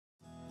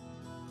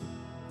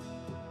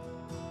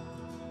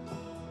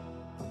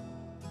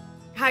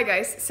Hi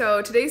guys,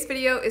 so today's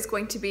video is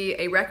going to be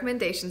a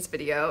recommendations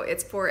video.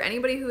 It's for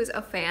anybody who is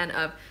a fan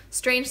of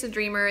Strange the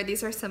Dreamer.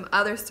 These are some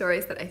other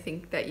stories that I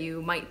think that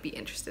you might be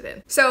interested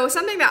in. So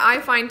something that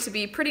I find to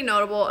be pretty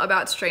notable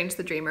about Strange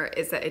the Dreamer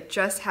is that it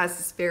just has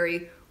this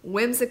very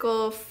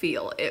whimsical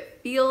feel. It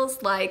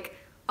feels like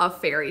a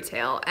fairy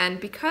tale, and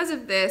because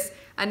of this,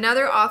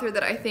 another author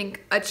that I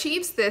think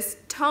achieves this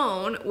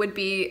tone would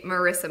be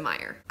Marissa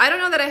Meyer. I don't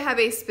know that I have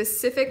a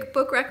specific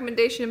book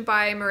recommendation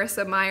by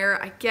Marissa Meyer.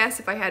 I guess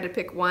if I had to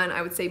pick one,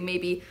 I would say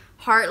maybe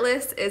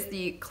Heartless is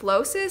the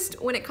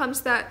closest when it comes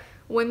to that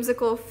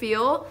whimsical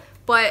feel,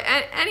 but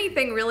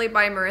anything really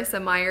by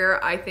Marissa Meyer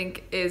I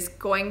think is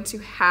going to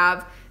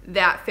have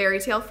that fairy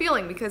tale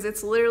feeling because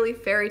it's literally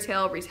fairy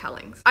tale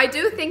retellings. I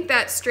do think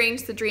that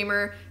Strange the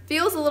Dreamer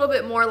feels a little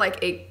bit more like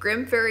a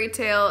grim fairy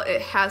tale. It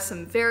has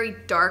some very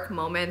dark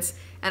moments,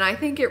 and I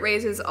think it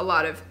raises a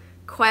lot of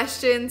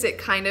questions. It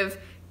kind of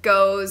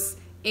goes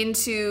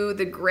into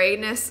the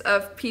grayness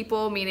of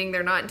people, meaning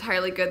they're not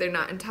entirely good, they're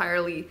not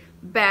entirely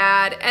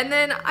bad. And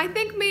then I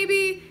think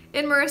maybe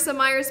in Marissa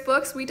Meyer's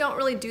books, we don't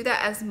really do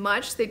that as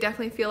much. They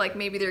definitely feel like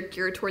maybe they're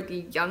geared toward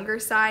the younger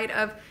side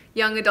of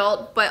young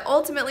adult, but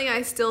ultimately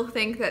I still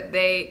think that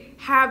they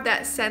have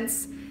that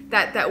sense,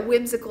 that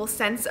whimsical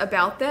sense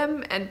about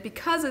them, and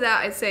because of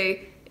that, I'd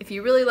say if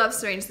you really love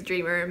Strange the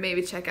Dreamer,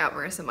 maybe check out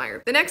Marissa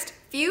Meyer. The next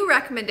few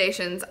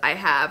recommendations I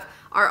have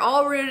are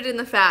all rooted in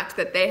the fact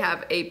that they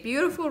have a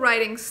beautiful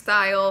writing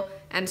style,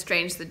 and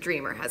Strange the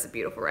Dreamer has a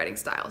beautiful writing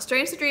style.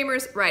 Strange the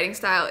Dreamer's writing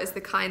style is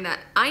the kind that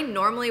I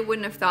normally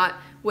wouldn't have thought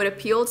would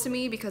appeal to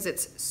me because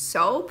it's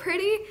so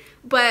pretty,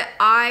 but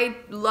I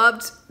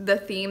loved the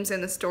themes in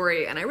the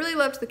story and I really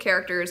loved the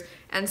characters,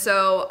 and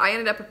so I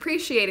ended up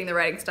appreciating the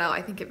writing style.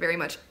 I think it very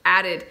much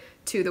added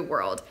to the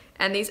world.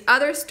 And these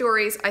other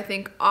stories I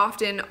think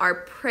often are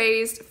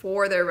praised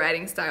for their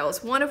writing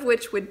styles, one of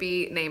which would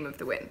be Name of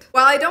the Wind.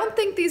 While I don't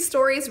think these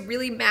stories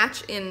really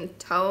match in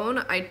tone,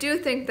 I do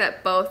think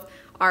that both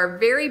are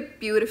very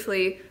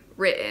beautifully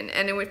written.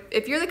 And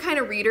if you're the kind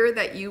of reader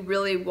that you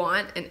really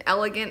want an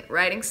elegant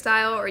writing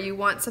style, or you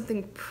want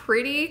something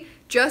pretty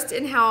just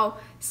in how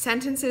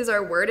sentences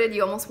are worded,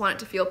 you almost want it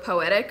to feel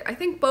poetic, I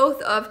think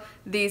both of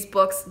these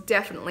books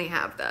definitely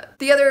have that.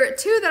 The other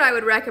two that I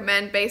would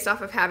recommend based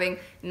off of having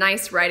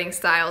nice writing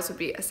styles would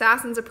be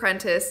Assassin's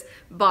Apprentice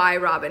by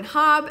Robin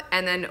Hobb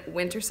and then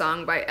Winter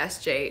Song by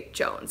S.J.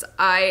 Jones.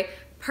 I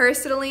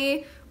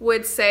personally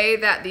would say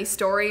that these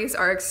stories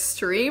are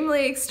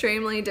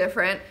extremely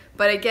different,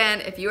 but again,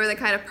 if you are the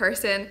kind of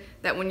person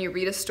that when you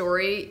read a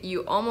story,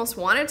 you almost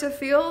want it to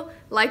feel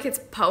like it's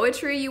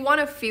poetry, you want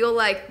to feel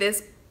like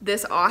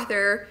this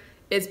author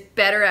is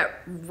better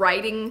at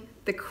writing,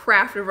 the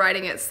craft of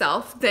writing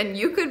itself, than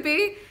you could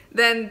be,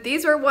 then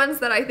these are ones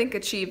that I think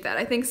achieve that.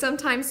 I think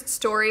sometimes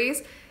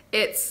stories,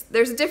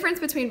 there's a difference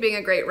between being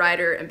a great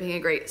writer and being a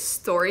great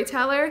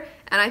storyteller,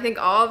 and I think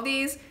all of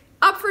these,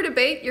 up for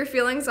debate your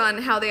feelings on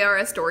how they are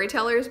as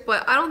storytellers,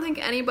 but I don't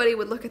think anybody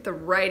would look at the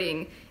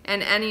writing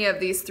in any of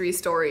these three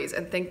stories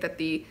and think that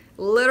the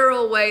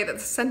literal way that the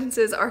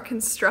sentences are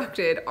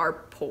constructed are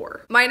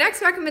poor. My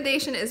next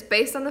recommendation is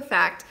based on the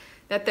fact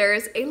that there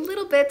is a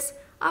little bit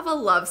of a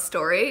love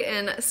story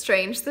in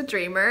Strange the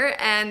Dreamer,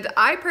 and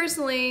I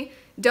personally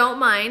don't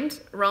mind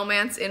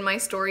romance in my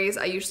stories.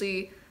 I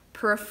usually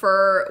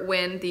prefer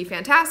when the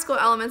fantastical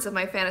elements of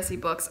my fantasy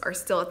books are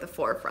still at the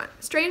forefront.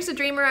 Strange the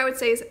Dreamer, I would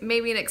say, is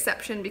maybe an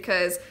exception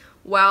because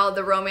while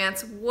the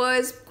romance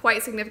was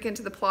quite significant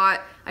to the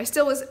plot, I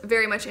still was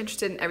very much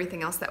interested in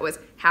everything else that was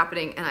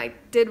happening, and I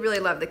did really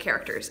love the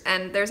characters.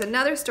 And there's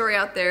another story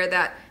out there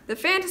that the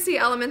fantasy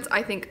elements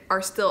I think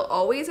are still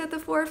always at the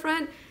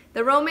forefront.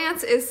 The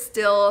romance is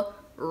still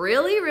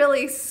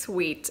really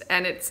sweet,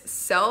 and it's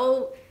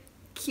so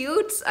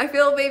cute. I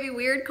feel maybe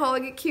weird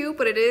calling it cute,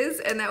 but it is,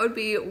 and that would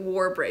be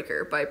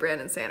Warbreaker by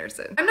Brandon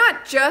Sanderson. I'm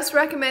not just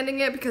recommending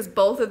it because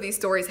both of these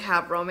stories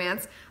have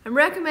romance. I'm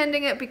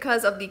recommending it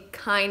because of the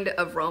kind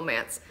of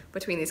romance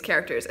between these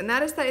characters, and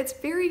that is that it's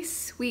very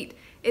sweet.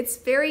 It's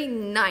very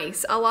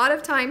nice. A lot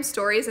of times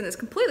stories, and it's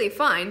completely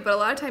fine, but a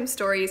lot of times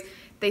stories,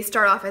 they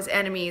start off as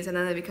enemies and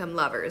then they become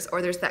lovers,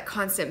 or there's that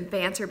constant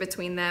banter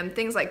between them,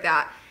 things like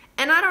that.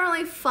 And I don't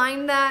really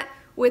find that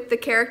with the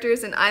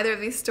characters in either of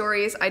these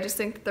stories. I just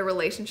think that the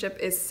relationship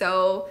is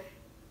so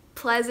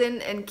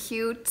pleasant and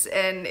cute,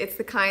 and it's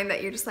the kind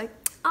that you're just like,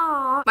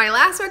 aww. My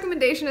last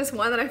recommendation is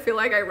one that I feel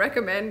like I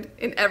recommend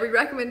in every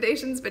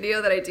recommendations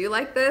video that I do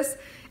like this,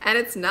 and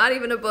it's not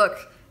even a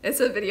book,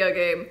 it's a video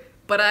game.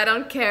 But I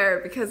don't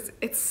care because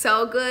it's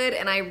so good,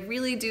 and I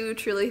really do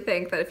truly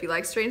think that if you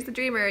like Strange the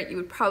Dreamer, you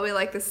would probably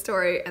like this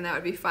story, and that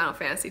would be Final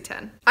Fantasy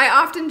X. I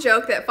often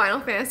joke that Final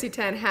Fantasy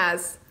X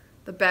has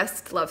the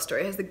best love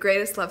story, has the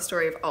greatest love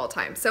story of all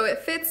time. So it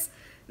fits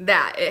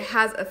that. It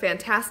has a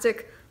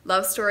fantastic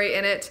love story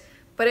in it,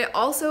 but it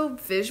also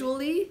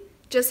visually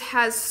just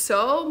has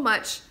so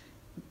much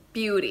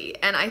beauty.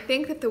 And I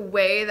think that the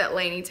way that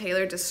Laini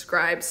Taylor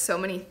describes so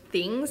many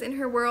things in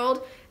her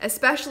world,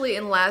 especially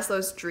in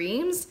Laszlo's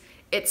dreams,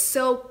 it's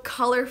so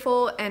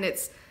colorful and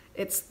it's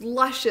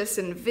luscious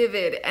and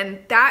vivid, and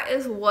that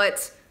is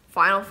what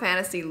Final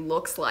Fantasy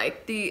looks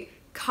like. The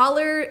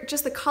color,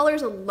 just the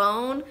colors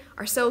alone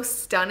are so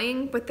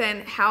stunning, but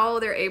then how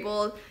they're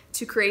able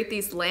to create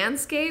these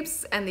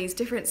landscapes and these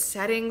different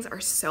settings are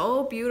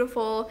so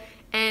beautiful.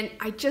 And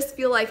I just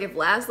feel like if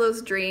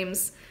Laszlo's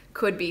dreams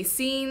could be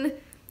seen,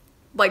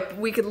 like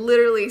we could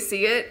literally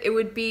see it, it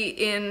would be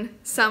in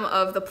some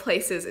of the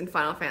places in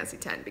Final Fantasy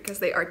X because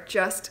they are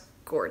just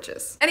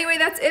gorgeous. Anyway,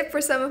 that's it for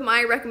some of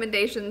my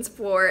recommendations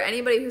for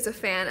anybody who's a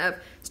fan of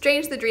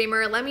Strange the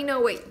Dreamer. Let me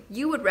know what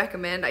you would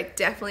recommend. I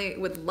definitely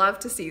would love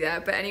to see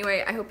that. But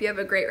anyway, I hope you have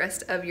a great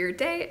rest of your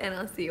day, and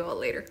I'll see you all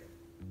later.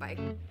 Bye.